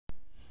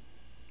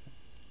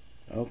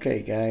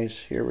Okay guys,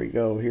 here we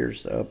go.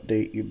 Here's the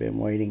update you've been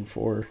waiting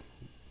for.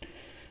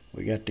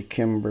 We got the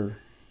Kimber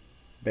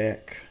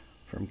back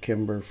from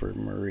Kimber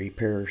from a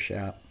repair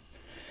shop.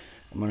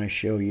 I'm going to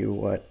show you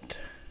what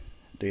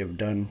they have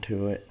done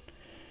to it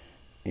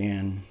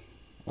and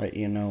let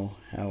you know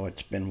how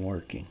it's been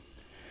working.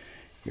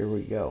 Here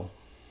we go.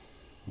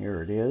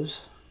 Here it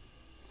is.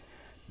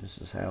 This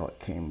is how it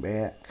came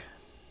back.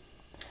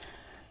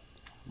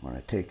 I'm going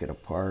to take it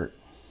apart,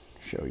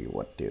 show you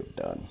what they've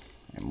done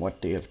and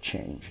what they have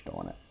changed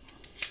on it.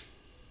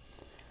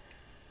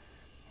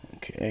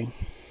 Okay,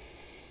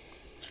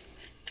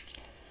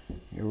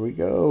 here we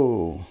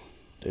go.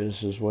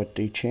 This is what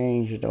they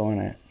changed on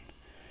it.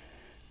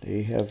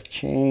 They have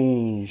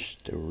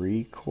changed the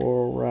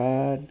recoil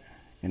rod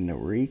and the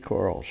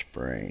recoil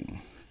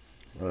spring.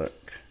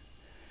 Look,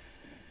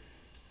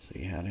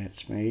 see how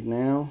that's made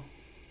now?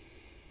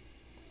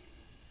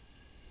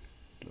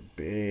 The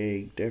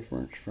big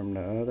difference from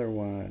the other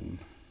one.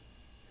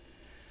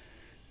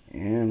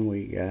 And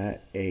we got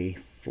a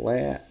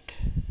flat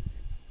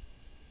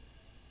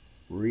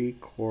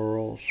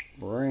recoil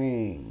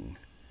spring.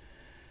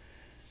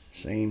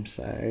 Same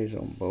size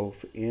on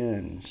both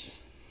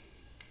ends.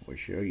 We'll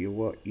show you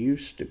what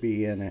used to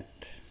be in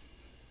it.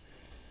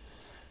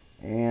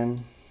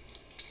 And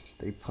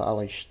they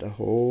polished the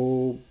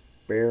whole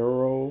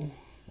barrel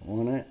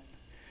on it.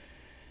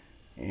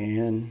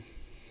 And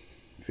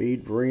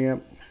feed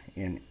ramp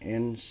and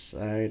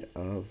inside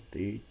of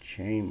the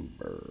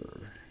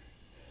chamber.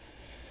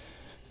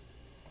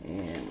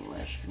 And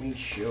let me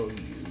show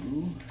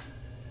you.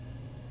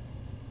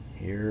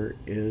 Here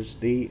is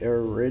the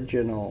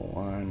original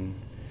one.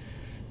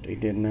 They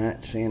did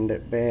not sand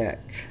it back.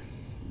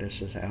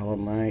 This is all of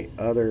my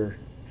other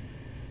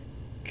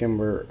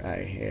Kimber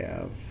I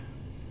have.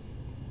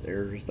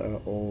 There's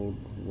the old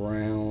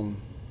round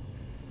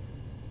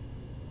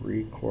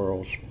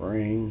recoil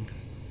spring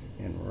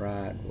and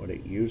rod, what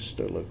it used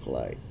to look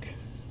like.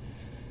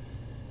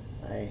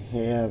 I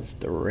have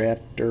the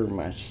Raptor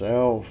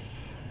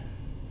myself.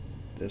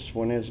 This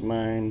one is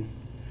mine.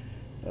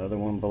 The other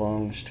one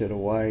belongs to the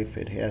wife.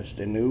 It has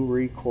the new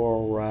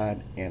recoil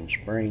rod and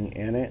spring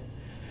in it.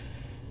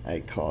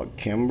 I called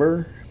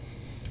Kimber.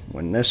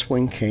 When this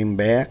one came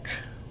back,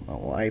 my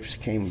wife's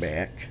came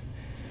back,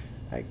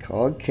 I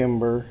called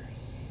Kimber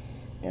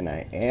and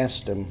I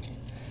asked them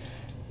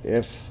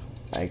if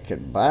I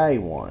could buy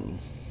one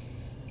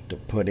to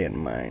put in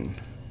mine.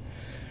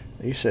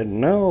 They said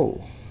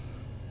no.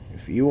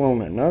 If you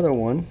own another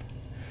one,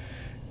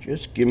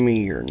 just give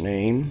me your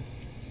name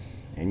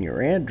and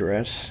your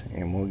address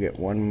and we'll get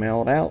one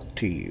mailed out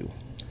to you.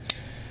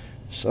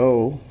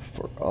 So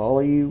for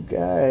all of you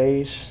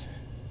guys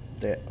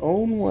that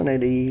own one of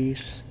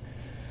these,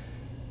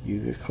 you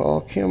could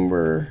call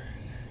Kimber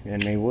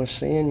and they will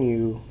send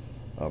you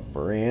a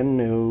brand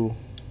new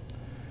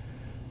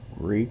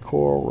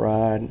recoil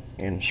rod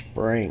and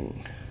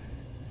spring.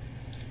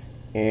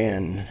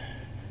 And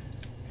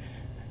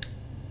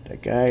the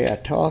guy I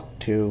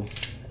talked to,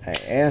 I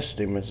asked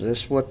him, is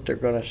this what they're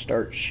going to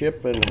start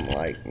shipping them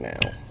like now?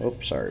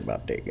 Oops, sorry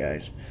about that,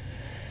 guys.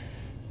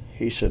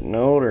 He said,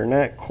 no, they're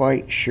not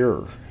quite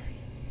sure.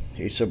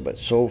 He said, but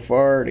so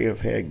far they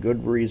have had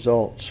good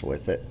results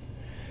with it.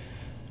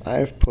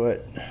 I've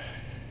put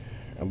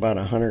about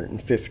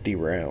 150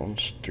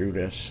 rounds through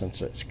this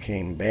since it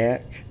came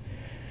back.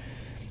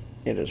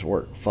 It has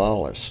worked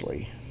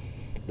flawlessly.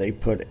 They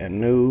put a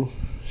new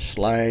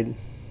slide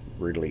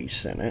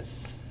release in it.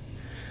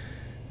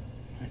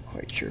 Not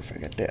quite sure if I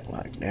got that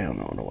locked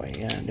down all the way.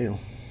 Yeah, I do.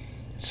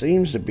 It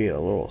seems to be a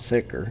little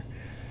thicker.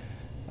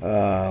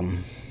 What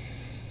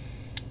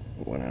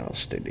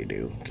else did he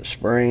do? The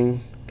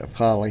spring, the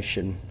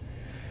polishing,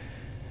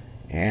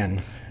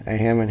 and I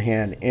haven't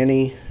had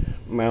any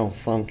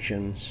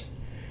malfunctions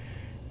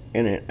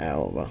in it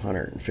out of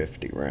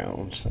 150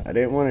 rounds. I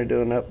didn't want to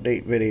do an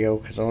update video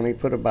because I only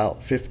put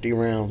about 50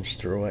 rounds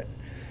through it.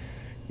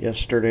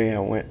 Yesterday I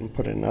went and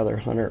put another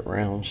 100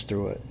 rounds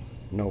through it.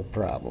 No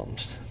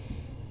problems.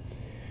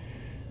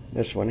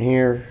 This one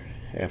here,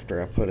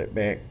 after I put it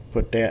back,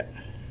 put that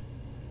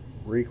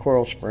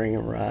recoil spring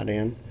and rod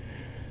in,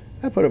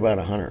 I put about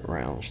 100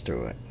 rounds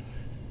through it.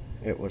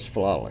 It was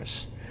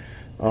flawless.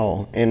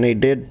 Oh, and they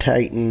did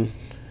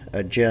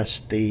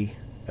adjust the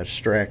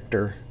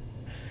extractor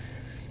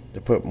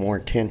to put more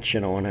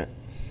tension on it,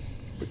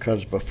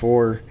 because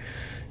before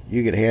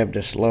you could have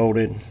this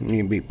loaded and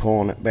you'd be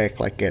pulling it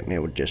back like that and it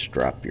would just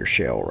drop your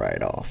shell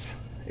right off.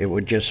 It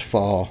would just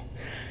fall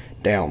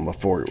down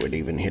before it would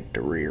even hit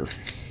the rear.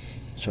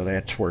 So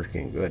that's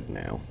working good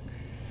now.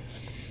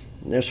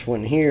 This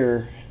one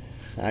here,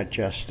 I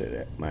adjusted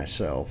it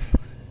myself.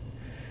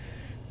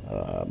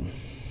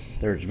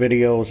 There's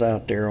videos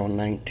out there on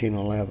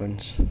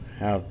 1911s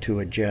how to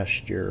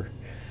adjust your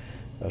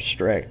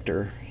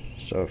extractor.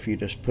 So if you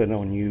just put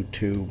on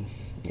YouTube,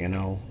 you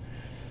know,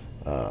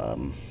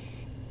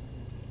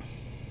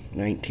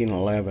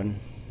 1911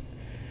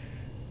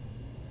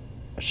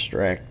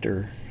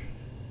 extractor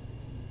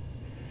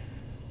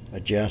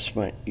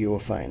adjustment, you will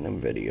find them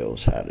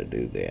videos how to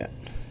do that.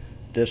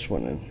 This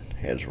one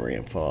has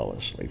ran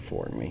flawlessly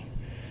for me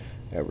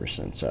ever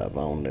since I've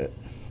owned it.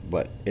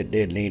 But it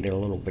did need a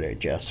little bit of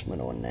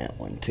adjustment on that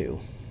one too.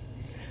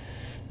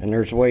 And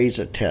there's ways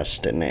of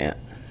testing that.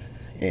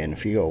 And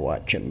if you go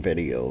watch them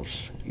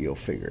videos, you'll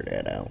figure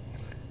that out.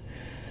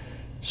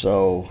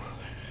 So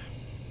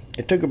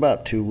it took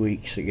about 2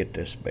 weeks to get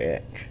this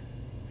back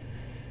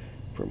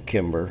from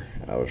Kimber.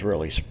 I was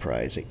really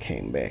surprised it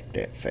came back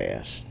that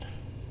fast.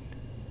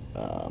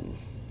 Of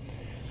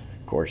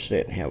course,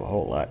 didn't have a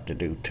whole lot to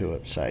do to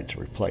it besides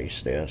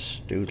replace this,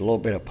 do a little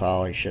bit of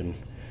polishing,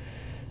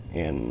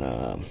 and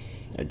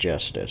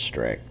adjust the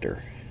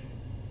extractor.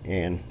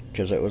 And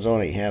because it was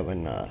only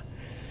having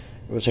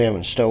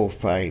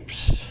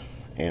stovepipes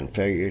and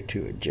failure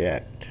to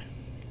eject,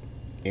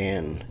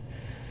 and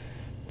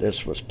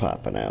this was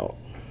popping out.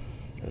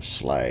 The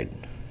slide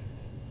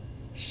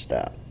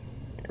stop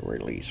and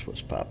release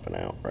was popping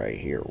out right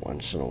here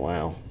once in a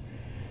while.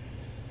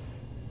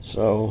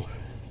 So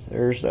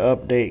there's the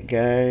update,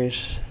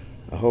 guys.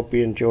 I hope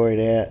you enjoy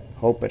that.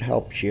 Hope it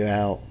helps you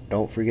out.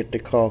 Don't forget to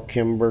call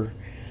Kimber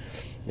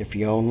if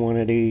you own one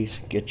of these.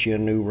 Get you a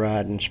new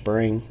rod and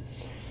spring.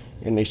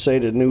 And they say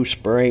the new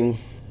spring,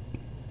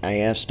 I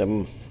asked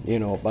them,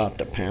 about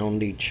the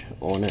poundage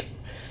on it.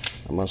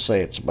 I'm going to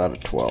say it's about a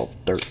 12,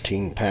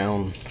 13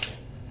 pound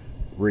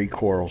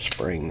recoil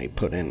spring they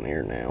put in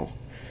there now.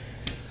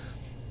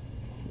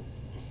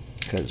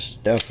 Because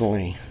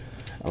definitely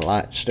a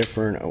lot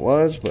stiffer than it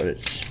was, but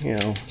it's,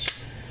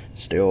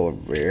 still a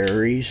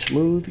very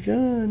smooth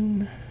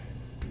gun,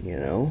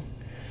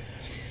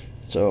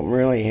 So I'm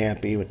really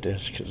happy with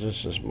this because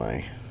this is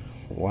my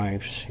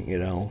wife's,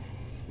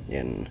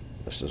 and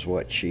this is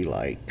what she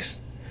likes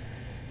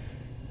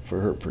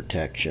for her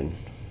protection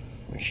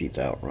when she's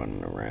out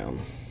running around.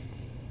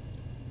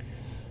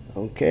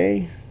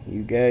 Okay,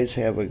 you guys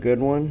have a good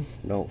one.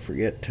 Don't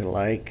forget to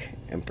like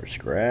and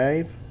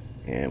subscribe,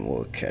 and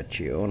we'll catch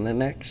you on the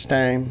next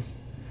time.